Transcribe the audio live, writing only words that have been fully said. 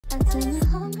I tell my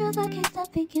homegirls I can't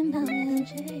stop thinking about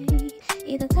LJ.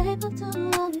 He the type of dude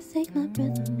who always take my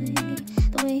breath away.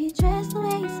 The way he dressed, the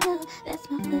way he smelled, that's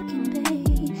my fucking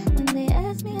babe. When they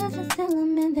ask me, I just tell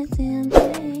them, man, that's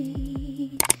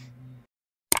LJ.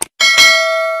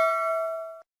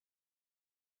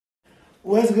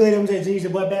 What's good, MJG's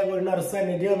your boy back with another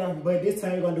Sunday dinner, but this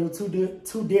time we're gonna do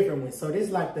two different ones. So this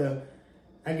is like the,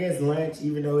 I guess, lunch,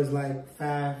 even though it's like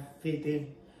 5:50.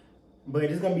 But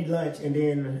it's gonna be lunch, and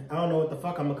then I don't know what the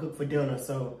fuck I'm gonna cook for dinner,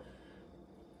 so,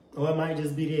 or it might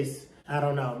just be this. I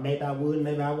don't know, maybe I would,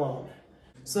 maybe I won't.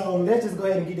 So let's just go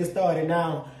ahead and get this started.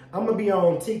 Now, I'm gonna be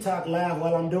on TikTok live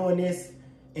while I'm doing this,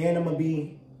 and I'm gonna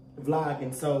be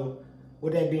vlogging. So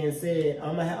with that being said,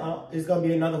 it's gonna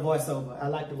be another voiceover. I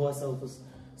like the voiceovers,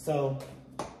 so,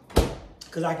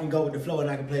 cause I can go with the flow and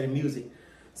I can play the music.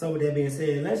 So with that being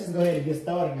said, let's just go ahead and get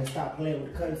started and stop playing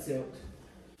with the concept.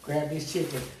 Grab this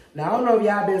chicken. Now, I don't know if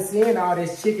y'all been seeing all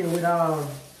this chicken with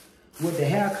the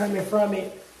hair coming from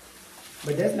it,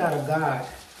 but that's not a god.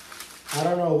 I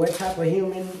don't know what type of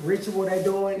human ritual they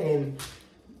doing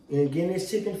and getting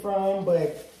this chicken from,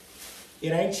 but it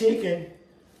ain't chicken.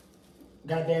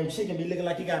 Goddamn chicken be looking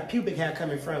like you got pubic hair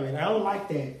coming from it. I don't like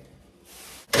that.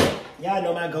 Y'all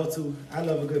know my go-to. I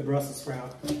love a good Brussels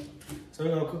sprout. So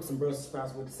we're gonna cook some Brussels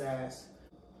sprouts with the sides.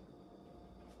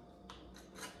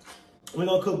 We're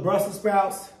gonna cook Brussels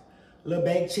sprouts, little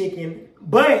baked chicken,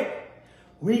 but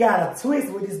we got a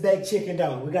twist with this baked chicken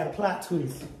though. We got a plot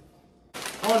twist.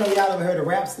 I don't know if y'all ever heard of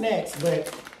wrap snacks, but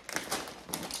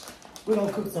we're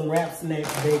gonna cook some wrap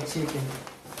snacks baked chicken.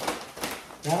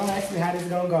 Now don't ask me how this is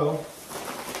gonna go.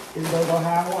 It's gonna go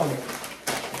how I want it.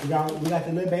 We got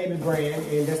the little baby brand,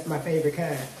 and that's my favorite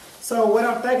kind. So what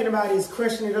I'm thinking about is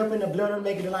crushing it up in the blender,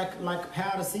 making it like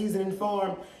powder seasoning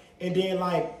form, and then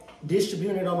like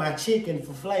distributing it on my chicken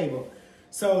for flavor.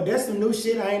 So that's some new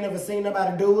shit. I ain't never seen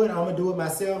nobody do it. I'm gonna do it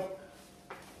myself.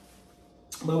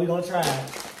 But we're gonna try it.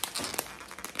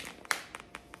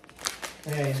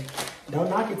 Hey, don't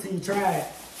knock it till you try it.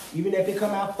 Even if it come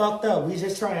out fucked up, we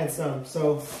just trying some.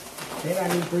 So maybe I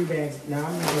need 3 bags. Nah,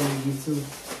 I'm not gonna need these 2.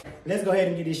 Let's go ahead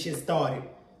and get this shit started.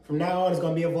 From now on, it's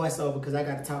gonna be a voiceover because I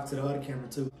gotta talk to the other camera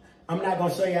too. I'm not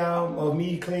gonna show y'all of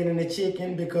me cleaning the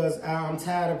chicken because I'm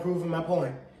tired of proving my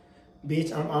point.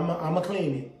 Bitch, I'ma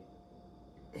clean it.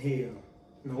 Hell,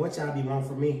 know what y'all be wanting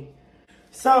from me.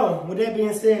 So, with that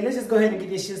being said, let's just go ahead and get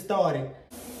this shit started.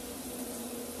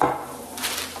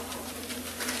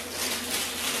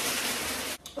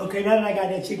 Okay, now that I got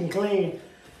that chicken clean,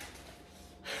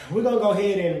 we're gonna go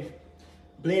ahead and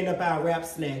blend up our wrap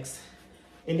snacks.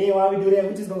 And then while we do that,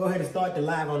 we're just gonna go ahead and start the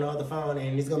live on the other phone,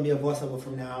 and it's gonna be a voiceover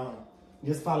from now on.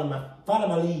 Just follow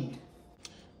my lead.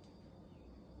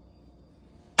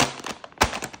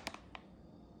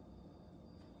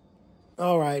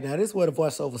 All right, now this is where the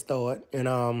voiceover start, and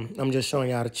I'm just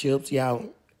showing y'all the chips. Y'all,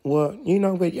 well, you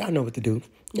know, but y'all know what to do.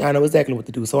 Y'all know exactly what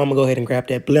to do. So I'm gonna go ahead and grab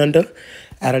that blender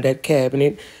out of that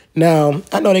cabinet. Now,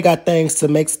 I know they got things to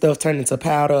make stuff turn into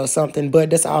powder or something, but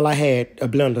that's all I had, a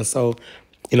blender. So,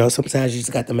 you know, sometimes you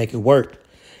just got to make it work.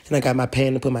 And I got my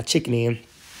pan to put my chicken in.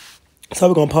 So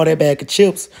we're gonna pour that bag of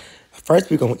chips.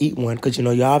 First, we're gonna eat one, because, you know,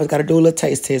 you always gotta do a little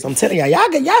taste test. I'm telling y'all,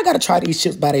 y'all gotta try these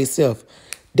chips by themselves.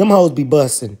 Them hoes be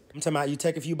busting. I'm talking about you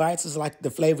take a few bites, it's like the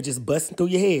flavor just busting through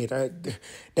your head.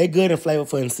 They good and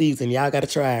flavorful in season. Y'all got to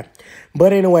try it.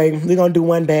 But anyway, we're going to do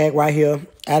one bag right here.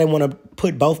 I didn't want to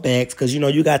put both bags because, you know,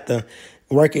 you got to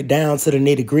work it down to the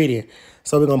nitty gritty.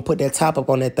 So we're going to put that top up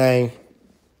on that thing.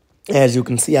 As you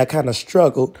can see, I kind of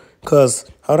struggled because,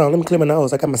 hold on, let me clear my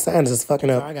nose. I got my sinuses fucking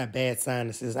up. I got bad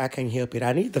sinuses. I can't help it.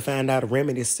 I need to find out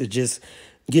remedies to just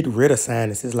get rid of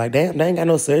sinuses. Like, damn, they ain't got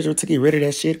no surgery to get rid of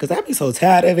that shit because I be so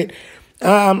tired of it.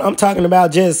 I'm talking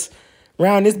about just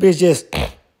around this bitch just,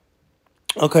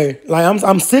 okay, like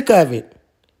I'm sick of it.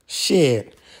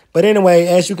 Shit. But anyway,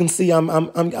 as you can see,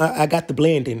 I got the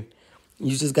blending.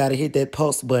 You just got to hit that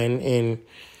pulse button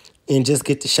and just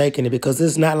get to shaking it because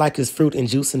it's not like it's fruit and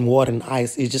juice and water and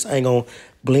ice. It just ain't going to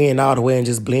blend all the way and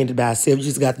just blend it by itself. You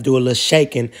just got to do a little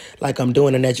shaking like I'm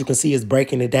doing, and that you can see is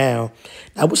breaking it down.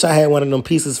 I wish I had one of them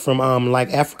pieces from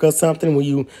like Africa or something where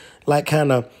you like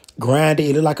kind of grind it.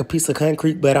 It look like a piece of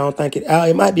concrete, but I don't think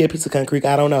it might be a piece of concrete.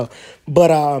 I don't know. But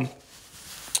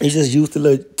you just use the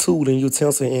little tool and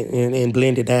utensil and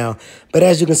blend it down. But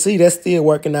as you can see, that's still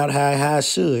working out how I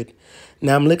should.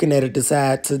 Now I'm looking at it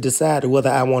to decide whether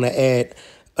I want to add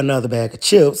another bag of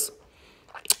chips.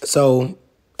 So,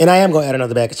 and I am going to add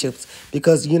another bag of chips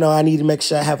because, you know, I need to make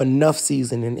sure I have enough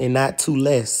seasoning and not too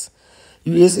less.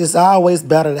 It's always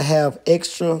better to have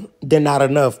extra than not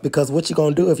enough because what you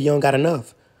going to do if you don't got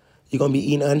enough? You're going to be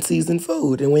eating unseasoned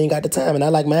food and we ain't got the time. And I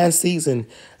like mine seasoned.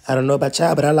 I don't know about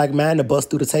y'all, but I like mine to bust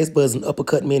through the taste buds and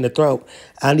uppercut me in the throat.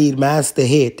 I need mine to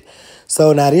hit.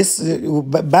 So now this,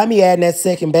 by me adding that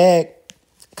second bag,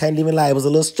 can't even lie, it was a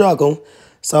little struggle.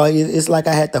 So it's like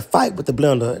I had to fight with the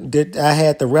blender. I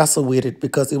had to wrestle with it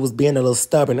because it was being a little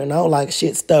stubborn. And I don't like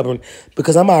shit stubborn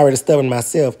because I'm already stubborn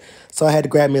myself. So I had to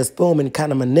grab me a spoon and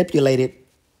kind of manipulate it.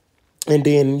 And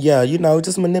then, yeah, you know,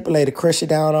 just manipulate it, crush it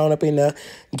down on up in there,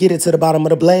 get it to the bottom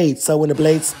of the blade. So when the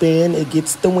blade spin, it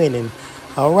gets the winning.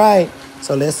 All right,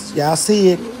 so y'all see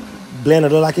it.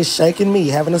 Blender look like it's shaking me,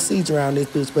 having a siege around this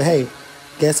bitch. But hey,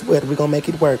 guess what? We're going to make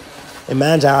it work. And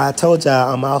mind y'all, I told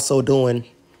y'all I'm also doing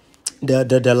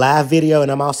the live video,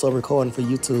 and I'm also recording for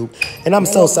YouTube. And I'm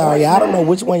so sorry. I don't know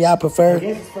which one y'all prefer,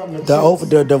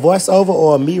 the voiceover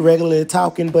or me regularly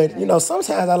talking. But, you know,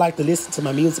 sometimes I like to listen to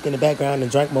my music in the background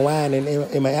and drink my wine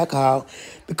and my alcohol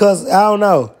because, I don't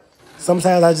know,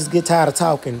 sometimes I just get tired of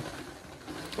talking.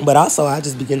 But also, I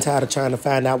just be getting tired of trying to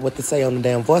find out what to say on the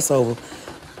damn voiceover.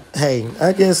 Hey,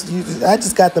 I guess I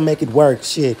just got to make it work.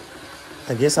 Shit.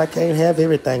 I guess I can't have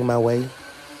everything my way.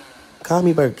 Call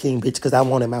me Burger King, bitch, because I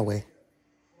want it my way.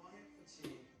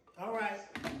 All right.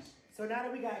 So now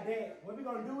that we got that, what we're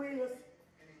going to do is,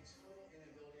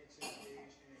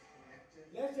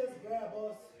 let's just grab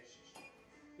us.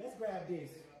 Let's grab this.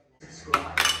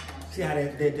 See how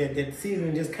that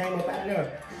seasoning just came up out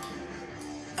there?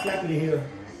 Slap it in here.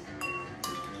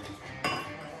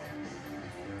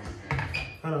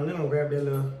 Hold on, let me grab that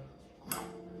little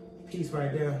piece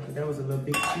right there. That was a little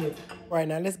big chip. Right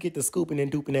now, let's get the scooping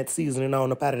and duping that seasoning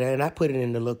on up out of there. And I put it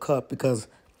in the little cup because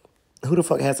who the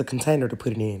fuck has a container to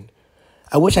put it in?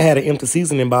 I wish I had an empty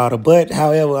seasoning bottle, but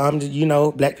however, I'm just, you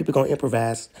know, black people gonna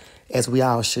improvise as we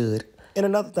all should. And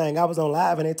another thing, I was on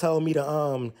live and they told me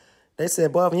to, they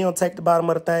said, boy, if you don't take the bottom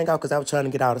of the thing off, because I was trying to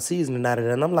get all the seasoning out of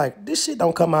there. And I'm like, this shit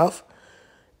don't come off.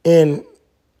 And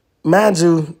mind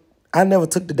you, I never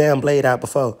took the damn blade out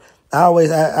before.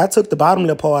 I took the bottom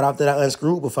little part off that I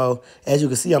unscrewed before. As you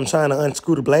can see, I'm trying to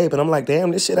unscrew the blade, but I'm like,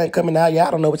 damn, this shit ain't coming out.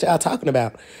 Y'all don't know what y'all talking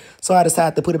about. So I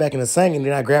decided to put it back in the sink, and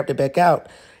then I grabbed it back out.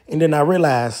 And then I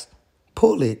realized,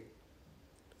 pull it.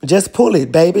 Just pull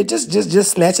it, baby. Just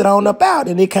snatch it on up out,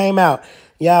 and it came out.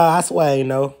 Y'all, I swear, you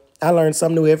know, I learn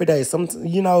something new every day.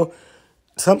 You know,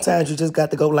 sometimes you just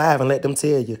got to go live and let them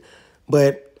tell you.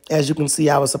 But as you can see,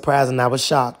 I was surprised and I was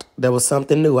shocked. There was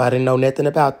something new. I didn't know nothing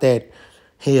about that.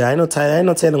 Here, I ain't no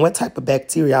telling what type of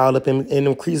bacteria all up in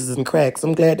them creases and cracks.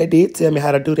 I'm glad they did tell me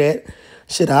how to do that.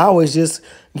 Shit, I always just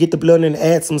get the blender and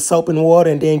add some soap and water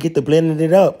and then get the blending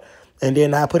it up. And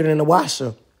then I put it in the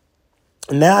washer.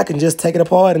 Now I can just take it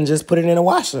apart and just put it in the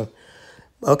washer.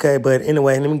 Okay, but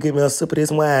anyway, let me give me a sip of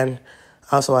this wine.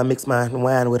 Also, I mix my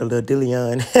wine with a little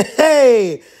Dillion.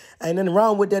 Hey, ain't nothing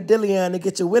wrong with that Dillion to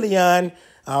get your willy on.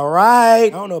 All right. I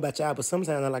don't know about y'all, but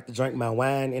sometimes I like to drink my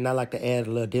wine and I like to add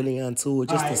a little Dillion to it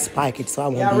just to spike it so I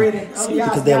won't be sleepy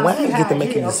because that wine get to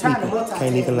making you sleepy.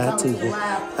 Can't even lie to you.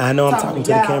 I know I'm talking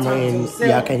to the camera and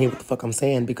y'all can't hear what the fuck I'm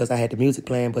saying because I had the music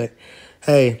playing, but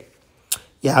hey,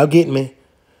 y'all get me.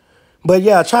 But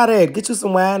yeah, try that. Get you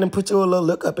some wine and put you a little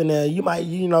look up in there. You might,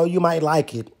 you know, you might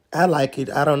like it. I like it.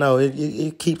 I don't know.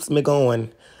 It keeps me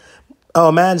going.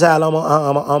 Oh, man, y'all,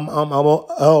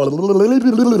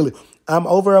 I'm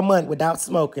over a month without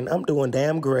smoking. I'm doing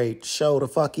damn great. Show the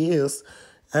fuck is.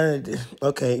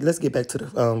 Okay, let's get back to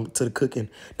the cooking.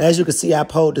 Now, as you can see, I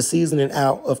pulled the seasoning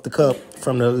out of the cup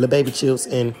from the baby chips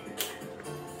and.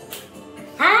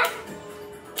 Huh?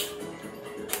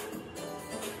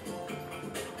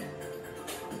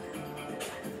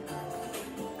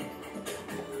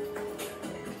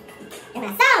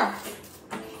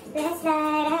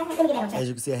 As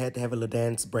you can see, I had to have a little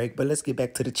dance break, but let's get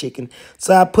back to the chicken.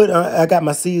 So I got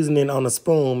my seasoning on a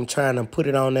spoon, trying to put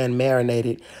it on there and marinate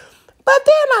it. But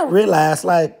then I realized,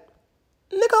 like,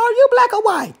 nigga, are you black or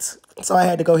white? So I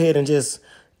had to go ahead and just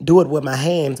do it with my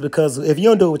hands because if you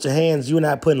don't do it with your hands, you're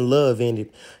not putting love in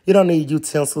it. You don't need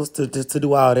utensils to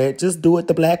do all that. Just do it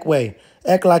the black way.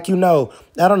 Act like you know.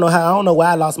 I don't know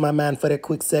why I lost my mind for that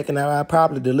quick second.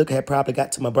 The look had probably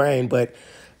got to my brain, but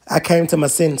I came to my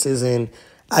senses and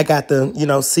I got the, you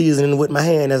know, seasoning with my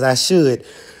hand as I should.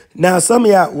 Now, some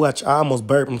of y'all, watch, I almost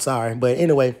burped, I'm sorry. But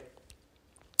anyway,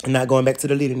 I'm not going back to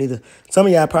the leader neither. Some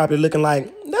of y'all probably looking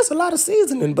like, that's a lot of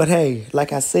seasoning. But hey,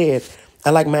 like I said, I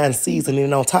like mine seasoning.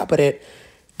 And on top of that,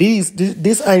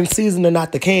 this ain't seasoning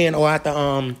out the can or out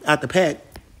the pack.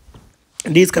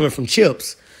 These coming from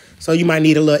chips. So you might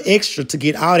need a little extra to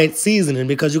get all that seasoning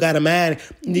because you got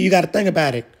to think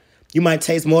about it. You might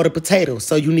taste more of the potato,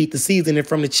 so you need to season it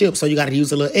from the chips, so you got to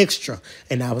use a little extra.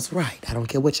 And I was right. I don't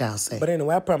care what y'all say. But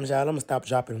anyway, I promise y'all, I'm going to stop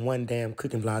dropping one damn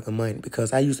cooking vlog a month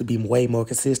because I used to be way more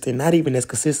consistent. Not even as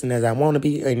consistent as I want to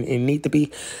be and need to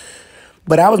be.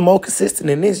 But I was more consistent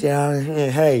than this, y'all.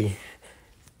 And hey,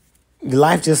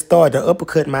 life just started to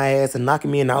uppercut my ass and knocking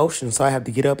me in the ocean. So I have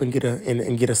to get up and get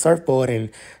a surfboard and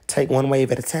take one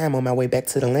wave at a time on my way back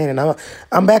to the land. And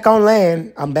I'm back on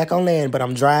land. I'm back on land, but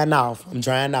I'm drying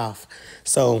off.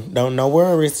 So no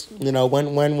worries. You know,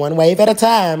 one wave at a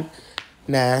time.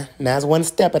 Now it's one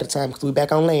step at a time because we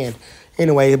back on land.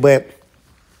 Anyway, but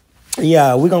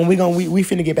yeah, we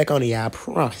finna get back on it, y'all. I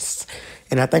promise.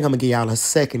 And I think I'm gonna give y'all a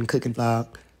second cooking vlog,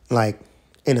 like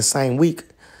in the same week.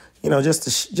 You know, just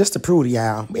to prove to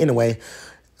y'all. Anyway,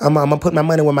 I'm gonna put my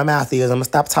money where my mouth is. I'm gonna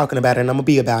stop talking about it and I'm gonna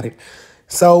be about it.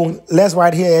 So let's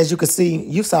right here, as you can see,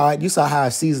 you saw it. You saw how I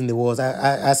seasoned it was.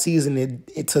 I seasoned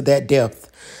it to that depth.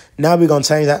 Now we're gonna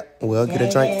change that. Well, get a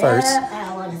drink first.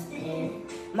 I wanna spend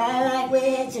my life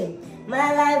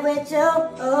with you,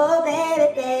 oh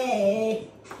baby.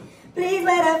 Please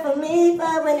wait up for me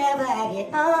for whenever I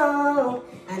get home.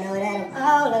 I know that I'm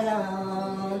all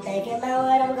alone, thinking about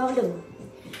what I'm gonna do.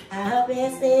 I hope you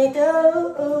see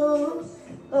through.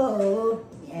 Oh,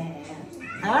 yeah.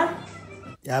 Huh?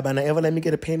 Y'all better not ever let me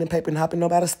get a pen and paper and hop in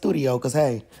nobody's studio, because,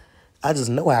 hey, I just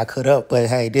know I cut up, but,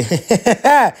 hey,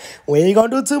 we ain't gonna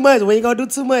do too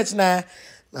much. Now.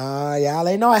 Y'all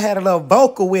ain't know I had a little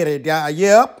vocal with it, y'all.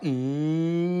 Yep.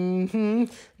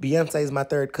 Beyonce's my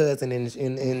third cousin,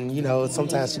 and you know,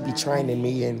 sometimes she be training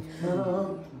me. And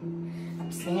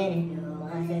I'm sending you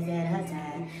one at a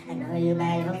time. I know you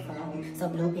by your phone, so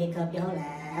Blue, pick up your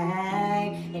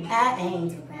line. And I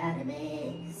ain't too proud to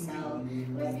be, so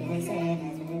what's been said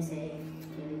has been said.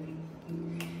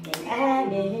 And I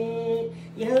need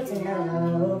you to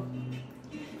know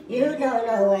you don't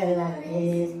know what love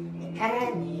is. And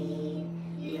I need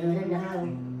you to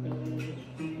know.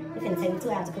 It's gonna take me 2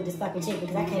 hours to cook this fucking chicken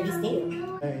because I can't be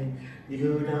still. hey,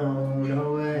 you don't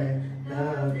know what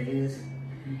love is.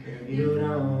 If you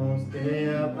don't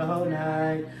stay up all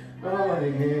night, oh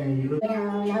yeah, you don't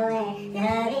know what love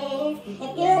is. If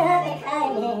you don't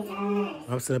call me time.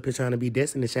 I'm sitting up here trying to be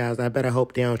Destiny Childs. I better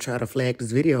hope they don't try to flag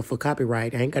this video for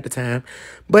copyright. I ain't got the time.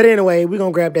 But anyway, we're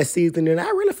going to grab that seasoning. I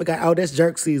really forgot. Oh, that's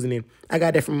jerk seasoning. I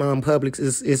got that from Publix.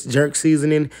 It's jerk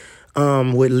seasoning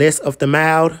with less of the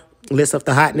mild, less of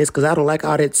the hotness, because I don't like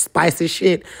all that spicy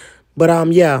shit. But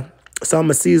yeah, so I'm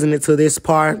going to season it to this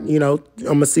part. You know, I'm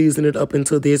going to season it up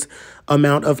into this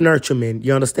amount of nurturement.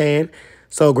 You understand?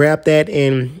 So grab that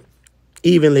and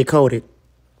evenly coat it.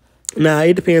 Now,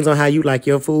 it depends on how you like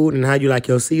your food and how you like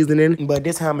your seasoning. But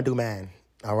this is how I'm going to do mine.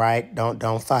 All right?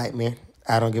 Don't fight me.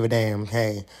 I don't give a damn.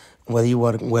 Hey, whether you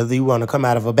want to come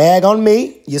out of a bag on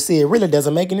me, you see, it really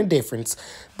doesn't make any difference.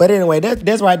 But anyway,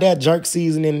 that's right there, jerk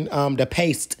seasoning, the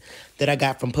paste that I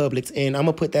got from Publix. And I'm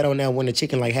going to put that on there when the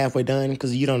chicken like halfway done,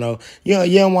 because you don't know. You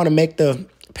don't want to make the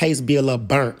paste be a little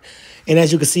burnt. And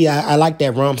as you can see, I like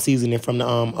that rum seasoning from the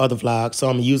other vlog. So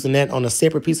I'm using that on a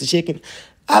separate piece of chicken.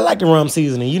 I like the rum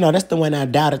seasoning. You know, that's the one I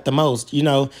doubted the most. You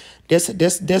know, that's how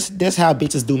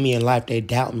bitches do me in life. They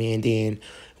doubt me, and then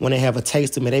when they have a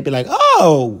taste of me, they be like,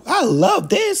 oh, I love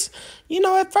this. You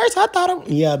know, at first I thought,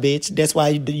 yeah, bitch. That's why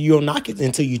you don't knock it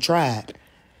until you try it.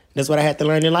 That's what I had to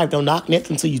learn in life. Don't knock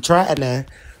nothing until you try it now.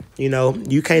 You know,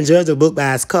 you can't judge a book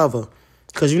by its cover.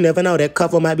 Because you never know. That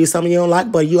cover might be something you don't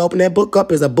like, but you open that book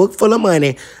up, it's a book full of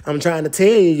money. I'm trying to tell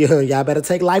you, y'all better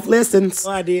take life lessons.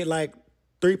 So I did like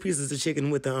 3 pieces of chicken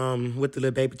with the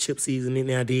little baby chip seasoning.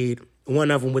 And I did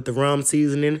one of them with the rum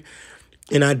seasoning.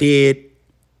 And I did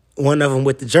one of them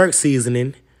with the jerk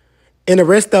seasoning. And the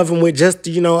rest of them with just,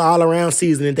 you know, all around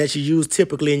seasoning that you use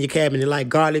typically in your cabinet, like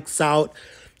garlic salt,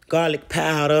 garlic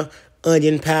powder,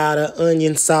 onion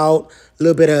salt, a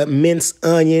little bit of minced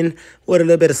onion, with a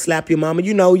little bit of slap your mama.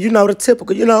 You know the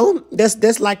typical, you know,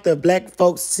 that's like the black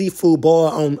folks seafood boil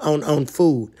on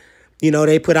food. You know,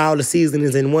 they put all the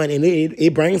seasonings in one, and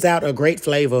it brings out a great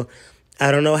flavor.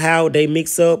 I don't know how they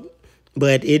mix up,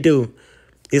 but it do.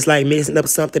 It's like mixing up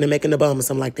something and making a bum or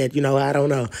something like that. You know, I don't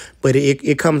know. But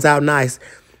it comes out nice.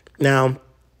 Now,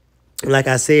 like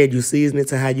I said, you season it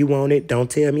to how you want it.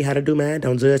 Don't tell me how to do mine.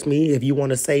 Don't judge me. If you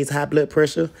want to say it's high blood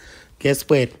pressure, guess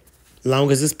what?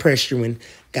 Long as it's pressuring,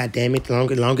 God damn it,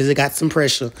 long as it got some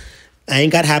pressure. I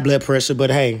ain't got high blood pressure, but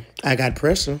hey, I got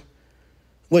pressure.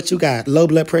 What you got? Low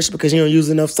blood pressure because you don't use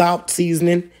enough salt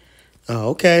seasoning? Oh,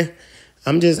 okay.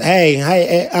 I'm just,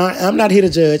 I'm not here to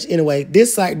judge. Anyway,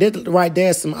 this right there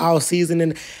is some all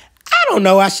seasoning. I don't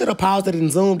know. I should have paused it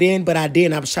and zoomed in, but I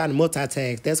didn't. I was trying to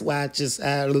multitask. That's why I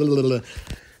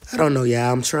don't know,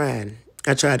 y'all. I'm trying.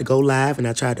 I tried to go live and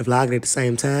I tried to vlog it at the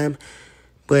same time.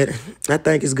 But I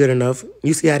think it's good enough.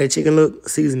 You see how that chicken look?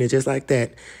 Season it just like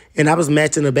that. And I was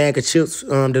matching a bag of chips,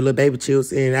 the little baby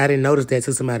chips, and I didn't notice that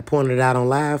until somebody pointed it out on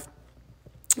live.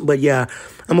 But yeah,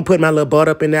 I'm going to put my little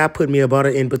butter up in there. I put me a butter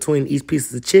in between each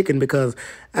piece of chicken because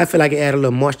I feel like it add a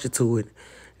little moisture to it.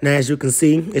 Now, as you can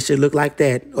see, it should look like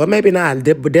that. Or maybe not,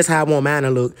 but that's how I want mine to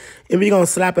look. And we're going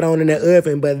to slap it on in the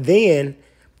oven. But then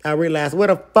I realized, where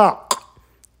the fuck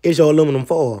is your aluminum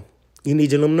foil? You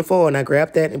need your aluminum foil. Now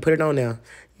grab that and put it on there.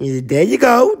 There you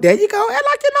go. There you go. Act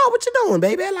like you know what you're doing,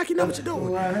 baby. Act like you know what you're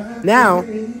doing. Now.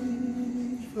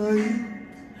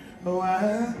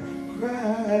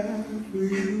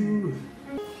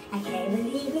 I can't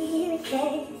believe it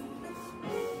here.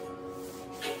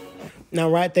 Now,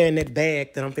 right there in that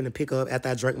bag that I'm finna pick up after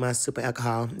I drink my super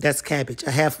alcohol, that's cabbage.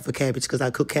 A half of a cabbage because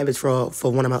I cooked cabbage for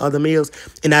one of my other meals,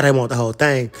 and I didn't want the whole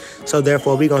thing. So,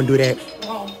 therefore, we're going to do that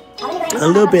a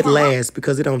little bit last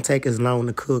because it don't take as long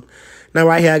to cook. Now,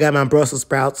 right here, I got my Brussels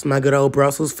sprouts, my good old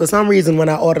Brussels. For some reason, when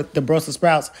I ordered the Brussels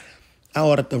sprouts, I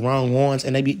ordered the wrong ones,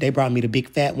 and they brought me the big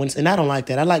fat ones, and I don't like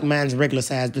that. I like mine's regular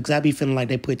size because I be feeling like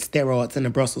they put steroids in the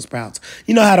Brussels sprouts.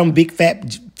 You know how them big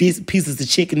fat pieces of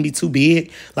chicken be too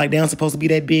big? Like they aren't supposed to be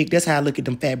that big? That's how I look at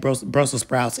them fat Brussels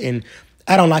sprouts, and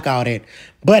I don't like all that.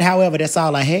 But, however, that's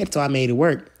all I had, so I made it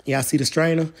work. Y'all see the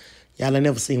strainer? Y'all have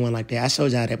never seen one like that. I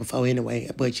showed y'all that before anyway,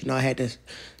 but, you know, I had to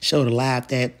show the live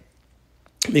that.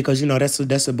 Because, you know, that's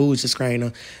a bougie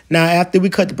strainer. Now, after we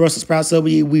cut the Brussels sprouts up,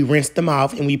 we rinsed them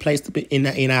off and we placed them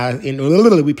in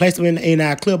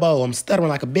our clear bowl. I'm stuttering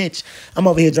like a bitch. I'm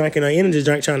over here drinking an energy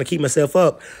drink trying to keep myself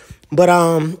up. But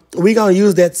we gonna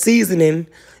use that seasoning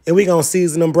and we gonna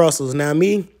season them Brussels. Now,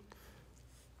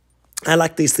 I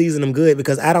like to season them good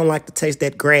because I don't like to taste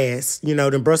that grass. You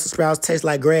know, the Brussels sprouts taste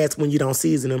like grass when you don't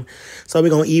season them. So we're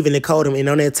gonna evenly coat them. And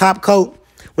on that top coat,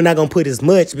 we're not going to put as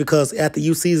much because after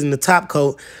you season the top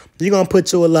coat, you're going to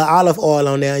put your little olive oil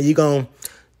on there. You're going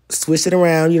to swish it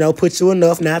around, you know, put you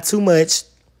enough, not too much.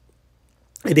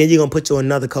 And then you're going to put you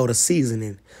another coat of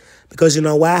seasoning. Because you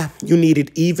know why? You need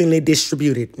it evenly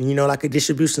distributed. You know, like a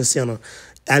distribution center.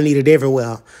 I need it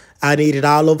everywhere. I need it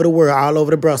all over the world, all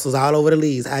over the Brussels, all over the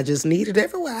leaves. I just need it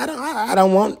everywhere. I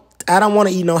don't want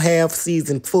to eat no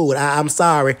half-seasoned food. I'm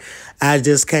sorry. I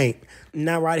just can't.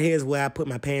 Now, right here is where I put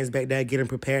my pans back there, get them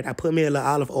prepared. I put me a little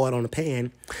olive oil on the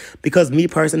pan because me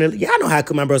personally, y'all know how I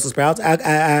cook my Brussels sprouts.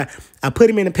 I put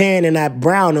them in the pan and I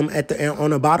brown them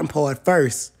on the bottom part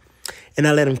first, and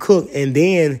I let them cook. And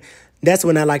then that's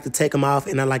when I like to take them off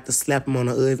and I like to slap them on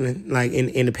the oven, like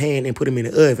in the pan, and put them in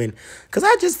the oven. Because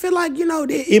I just feel like, you know,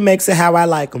 it makes it how I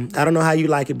like them. I don't know how you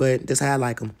like it, but that's how I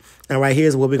like them. Now, right here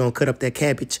is where we're going to cut up that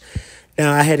cabbage.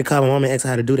 Now, I had to call my mom and ask her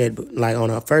how to do that, like on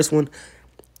her first one.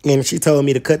 And she told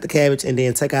me to cut the cabbage and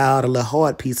then take out all the little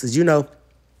hard pieces, you know,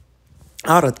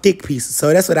 all the thick pieces.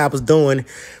 So that's what I was doing.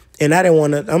 And I didn't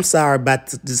want to, I'm sorry about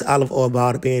this olive oil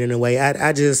bottle being in the way. I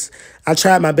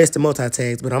tried my best to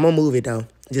multitask, but I'm going to move it though.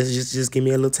 Just give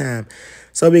me a little time.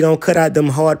 So we're going to cut out them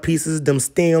hard pieces, them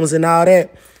stems and all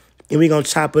that. And we're going to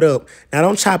chop it up. Now,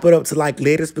 don't chop it up to like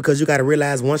lettuce because you got to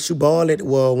realize once you boil it,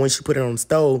 well, once you put it on the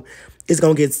stove, it's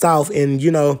going to get soft. And,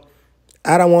 you know,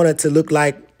 I don't want it to look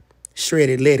like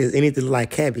shredded lettuce. It needs to look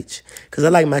like cabbage. Because I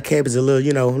like my cabbage a little,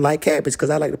 you know, like cabbage because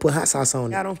I like to put hot sauce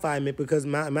on it. I don't find it because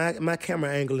my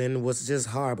camera angling was just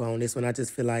horrible on this one. I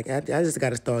just feel like I just got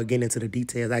to start getting into the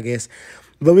details, I guess.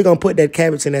 But we're going to put that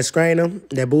cabbage in that strainer,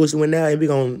 that bullshit in there, and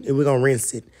we're gonna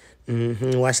rinse it.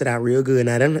 Wash it out real good.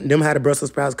 Now, them how the Brussels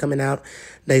sprouts coming out.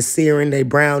 They searing, they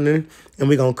browning, and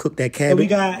we're going to cook that cabbage. So we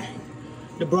got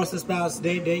the Brussels sprouts.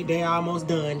 They almost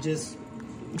done. Just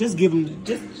give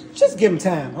them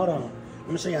time. Hold on.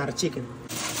 Let me show you how the chicken.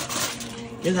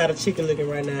 This is how the chicken looking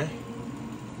right now.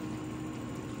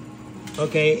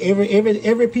 Okay,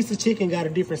 every piece of chicken got a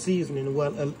different seasoning,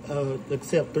 well,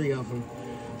 except 3 of them.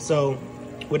 So,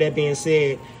 with that being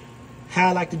said, how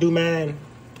I like to do mine,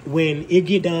 when it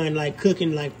get done like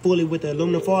cooking like fully with the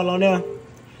aluminum foil on there,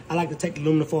 I like to take the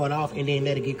aluminum foil off and then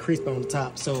let it get crisp on the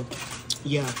top. So,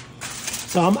 yeah.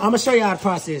 So I'm gonna show y'all the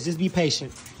process. Just be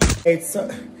patient.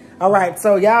 All right,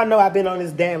 so y'all know I've been on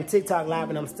this damn TikTok live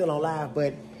and I'm still on live,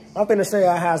 but I'm finna show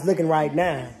y'all how it's looking right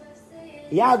now.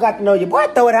 Y'all got to know your boy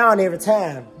throw it on every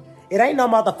time. It ain't no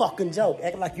motherfucking joke.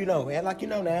 Act like you know. Act like you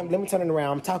know now. Let me turn it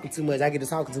around. I'm talking too much. I get to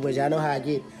talking too much. Y'all know how I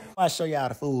get. I'll show y'all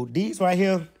the food. These right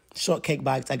here, shortcake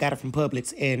bites. I got it from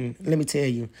Publix, and let me tell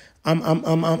you, I'm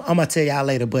gonna tell y'all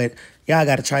later, but y'all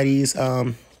gotta try these.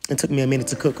 It took me a minute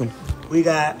to cook them. We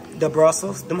got the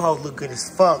Brussels. Them hoes look good as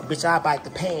fuck. Bitch, I bite the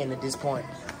pan at this point.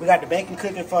 We got the bacon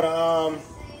cooking for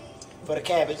the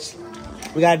cabbage.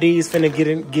 We got these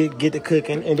finna get the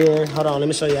cooking. And then, hold on, let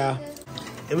me show y'all.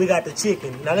 And we got the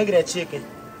chicken. Now look at that chicken.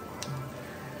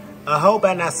 I hope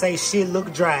I not say shit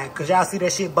look dry. Cause y'all see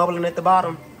that shit bubbling at the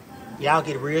bottom? Y'all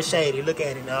get real shady. Look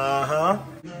at it. Uh-huh.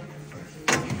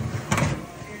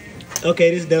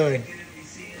 Okay, this done.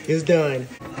 It's done.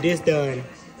 This done.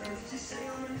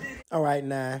 All right,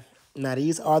 now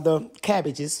these are the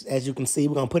cabbages. As you can see,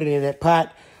 we're gonna put it in that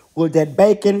pot with that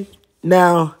bacon.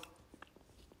 Now,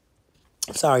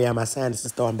 sorry, y'all, my sinus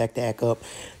is starting back to act up.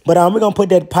 But we're gonna put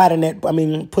that pot in that. I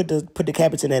mean, put the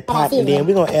cabbage in that pot, and then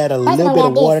we're gonna add a little bit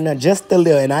of water now, just a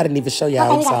little. And I didn't even show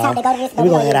y'all. I'm sorry. And we're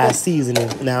gonna add our seasoning.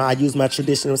 Now, I use my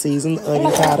traditional seasoning: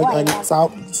 onion powder, onion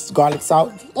salt, garlic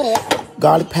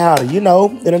powder. You know,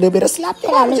 and a little bit of slap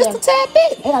powder, just a tad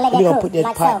bit. We're gonna put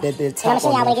that pot that top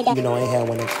on. You know, I ain't have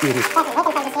one to fit it,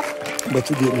 but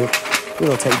you getting it. We're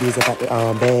gonna take these up out the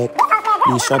bag.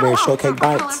 These strawberry shortcake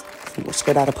bites.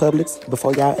 Straight out of Publix.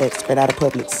 Before y'all ask, straight out of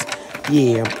Publix.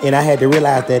 Yeah, and I had to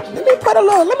realize that let me put a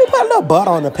little butter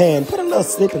on the pan. Put a little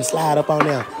slip and slide up on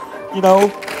there. You know,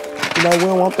 we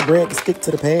don't want the bread to stick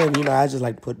to the pan. You know, I just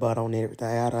like to put butter on everything.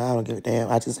 I don't give a damn.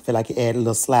 I just feel like it add a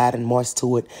little slide and moist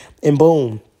to it. And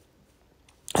boom.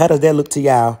 How does that look to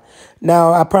y'all?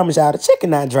 Now, I promise y'all, the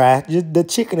chicken not dry. The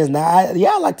chicken is not.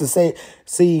 Y'all like to say,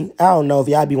 see, I don't know if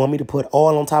y'all want me to put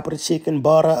oil on top of the chicken,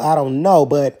 butter. I don't know,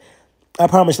 but I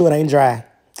promise you it ain't dry.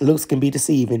 Looks can be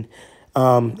deceiving.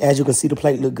 As you can see, the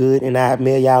plate look good, and I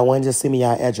mail y'all one. Just send me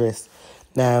y'all address.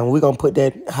 Now, we're going to put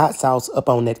that hot sauce up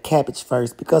on that cabbage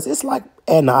first because it's like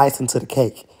adding the icing to the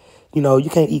cake. You know, you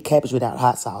can't eat cabbage without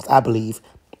hot sauce, I believe.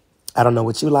 I don't know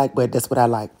what you like, but that's what I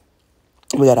like.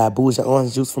 We got our bougie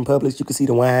orange juice from Publix. You can see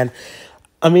the wine.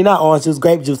 I mean, not orange juice,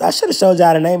 grape juice. I should have showed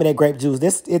y'all the name of that grape juice.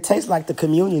 It tastes like the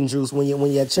communion juice when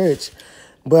you're at church.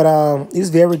 But it's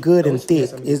very good and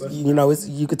thick.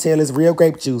 You could tell it's real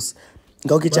grape juice.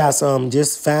 Go get y'all some.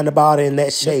 Just find the bottle in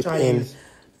that shape, and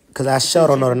because I sure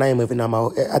don't know the name of it no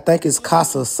more. I think it's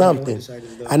Casa something.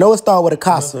 I know it starts with a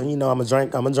Casa. You know, I'm a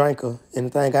drinker.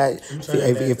 Anything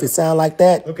if it sound like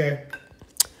that, okay,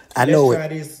 I know it. Let's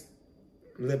try this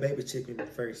little baby chicken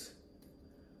first.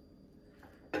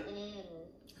 That's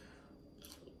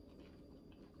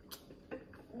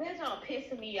not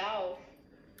pissing me off.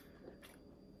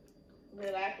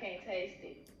 But I can't taste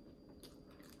it.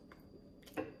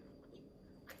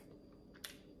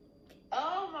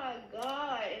 Oh my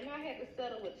God. And I had to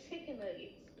settle with chicken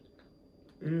nuggets.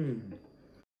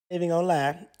 Ain't gonna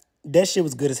lie, that shit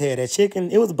was good as hell. That chicken,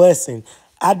 it was busting.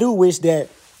 I do wish that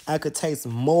I could taste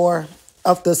more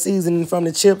of the seasoning from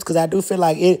the chips because I do feel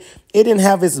like it didn't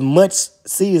have as much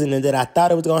seasoning that I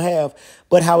thought it was gonna have.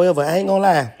 But however, I ain't gonna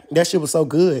lie, that shit was so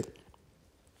good.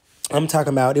 I'm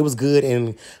talking about it was good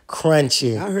and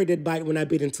crunchy. I heard that bite when I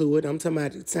bit into it. I'm talking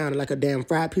about it sounded like a damn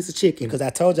fried piece of chicken. Because I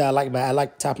told you I like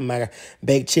the top of my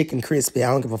baked chicken crispy.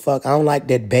 I don't give a fuck. I don't like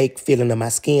that baked feeling of my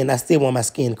skin. I still want my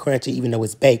skin crunchy even though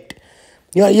it's baked.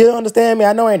 You understand me?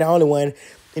 I know I ain't the only one.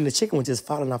 And the chicken was just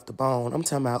falling off the bone. I'm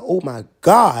talking about, oh my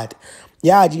God.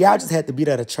 Y'all just had to be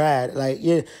there to try it. Like,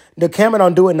 yeah, the camera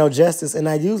don't do it no justice, and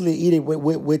I usually eat it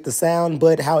with the sound.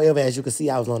 But however, as you can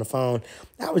see, I was on the phone.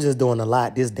 I was just doing a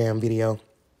lot this damn video.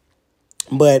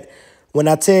 But when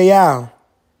I tell y'all,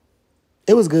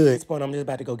 it was good. At this point, I'm just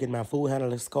about to go get my food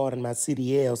handler's card and my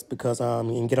CDLs because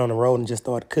and get on the road and just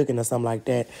start cooking or something like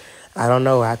that. I don't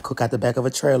know. I cook out the back of a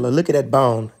trailer. Look at that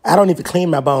bone. I don't even clean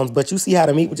my bones, but you see how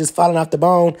the meat was just falling off the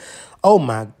bone? Oh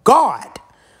my God.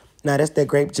 Now, that's that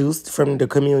grape juice from the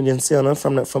communion center,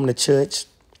 from the church.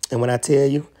 And when I tell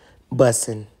you,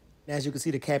 bussin'. As you can see,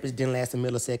 the cabbage didn't last a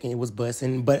millisecond. It was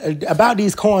bussin'. But about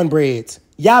these cornbreads,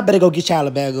 y'all better go get y'all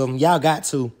a bag of them. Y'all got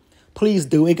to. Please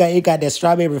do. It got that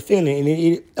strawberry feeling.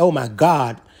 And oh, my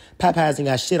God. Popeyes ain't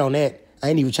got shit on that. I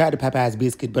ain't even tried the Popeyes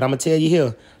biscuit. But I'm going to tell you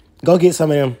here, go get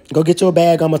some of them. Go get your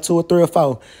bag on 2 or 3 or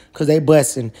 4 because they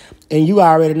bussin'. And you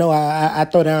already know I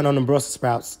throw down on them Brussels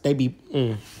sprouts. They be...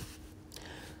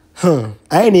 I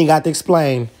ain't even got to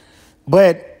explain.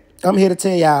 But I'm here to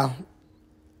tell y'all,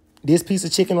 this piece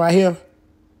of chicken right here,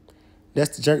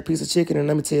 that's the jerk piece of chicken. And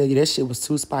let me tell you, that shit was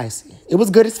too spicy. It was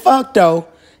good as fuck, though.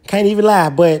 Can't even lie.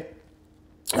 But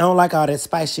I don't like all that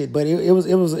spice shit. But it was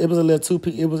a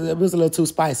little too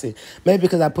spicy. Maybe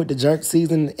because I put the jerk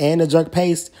season and the jerk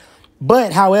paste.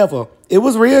 But however, it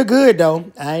was real good,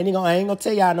 though. I ain't gonna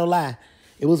tell y'all no lie.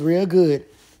 It was real good.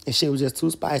 And shit was just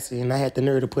too spicy. And I had the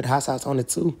nerve to put hot sauce on it,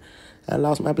 too. I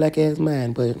lost my black ass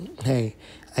mind. But, hey,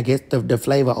 I guess the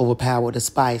flavor overpowered the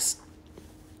spice.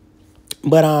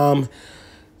 But,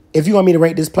 if you want me to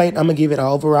rate this plate, I'm going to give it an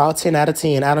overall 10 out of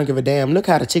 10. I don't give a damn. Look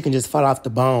how the chicken just fell off the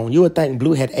bone. You would think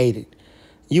Blue had ate it.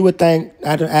 You would think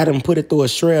I done put it through a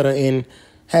shredder and,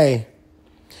 hey.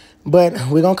 But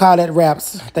we're going to call that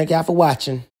wraps. Thank y'all for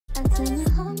watching. I tell my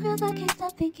homegirls I can't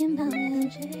stop thinking about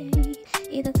MJ.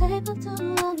 He the type of dude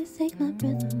who always take my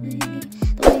breath away.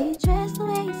 The way he dress, the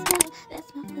way he smell,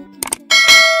 that's my fucking babe.